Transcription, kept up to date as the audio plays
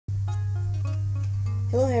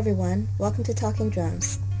Hello everyone, welcome to Talking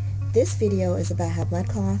Drums. This video is about how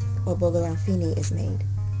mudcloth or Bogolanfini is made.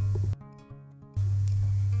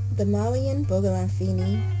 The Malian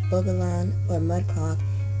Bogolanfini, Bogolan, or mudcloth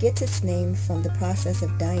gets its name from the process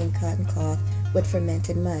of dyeing cotton cloth with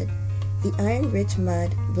fermented mud. The iron-rich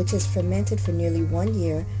mud, which is fermented for nearly 1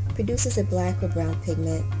 year, produces a black or brown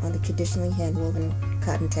pigment on the traditionally hand-woven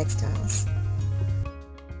cotton textiles.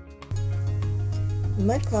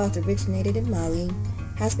 Mudcloth originated in Mali,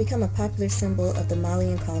 has become a popular symbol of the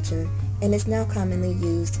Malian culture, and is now commonly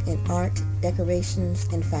used in art, decorations,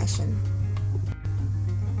 and fashion.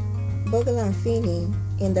 Bogolanfini,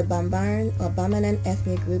 in the Bambaran or Bamanan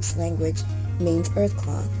ethnic group's language, means earth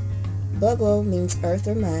cloth. Bogo means earth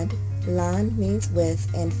or mud, Lan means with,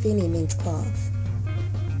 and Fini means cloth.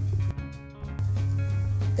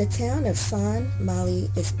 The town of San,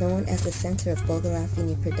 Mali is known as the center of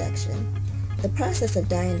Bogolanfini production. The process of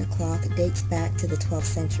dyeing the cloth dates back to the 12th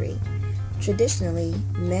century. Traditionally,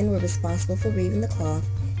 men were responsible for weaving the cloth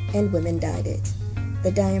and women dyed it.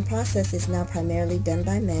 The dyeing process is now primarily done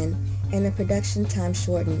by men, and the production time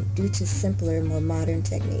shortened due to simpler, more modern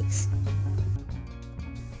techniques.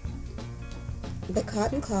 The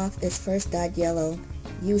cotton cloth is first dyed yellow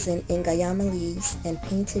using ingayama leaves and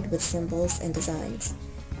painted with symbols and designs.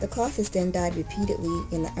 The cloth is then dyed repeatedly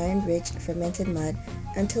in the iron-rich fermented mud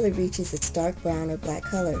until it reaches its dark brown or black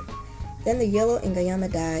color. Then the yellow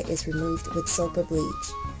ingayama dye is removed with soap or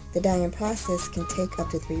bleach. The dyeing process can take up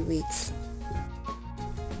to 3 weeks.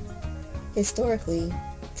 Historically,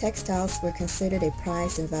 textiles were considered a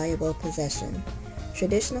prized and valuable possession.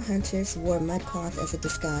 Traditional hunters wore mudcloth as a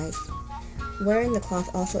disguise. Wearing the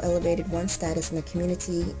cloth also elevated one's status in the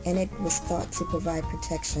community, and it was thought to provide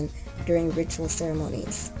protection during ritual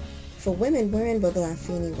ceremonies. For women, wearing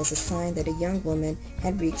Bogolanfini was a sign that a young woman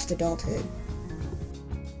had reached adulthood.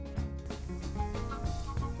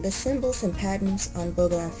 The symbols and patterns on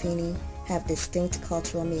Bogolanfini have distinct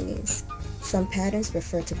cultural meanings. Some patterns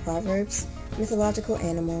refer to proverbs, mythological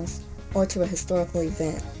animals, or to a historical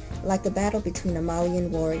event, like the battle between a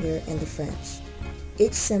Malian warrior and the French.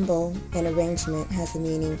 Each symbol and arrangement has a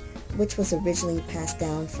meaning which was originally passed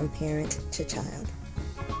down from parent to child.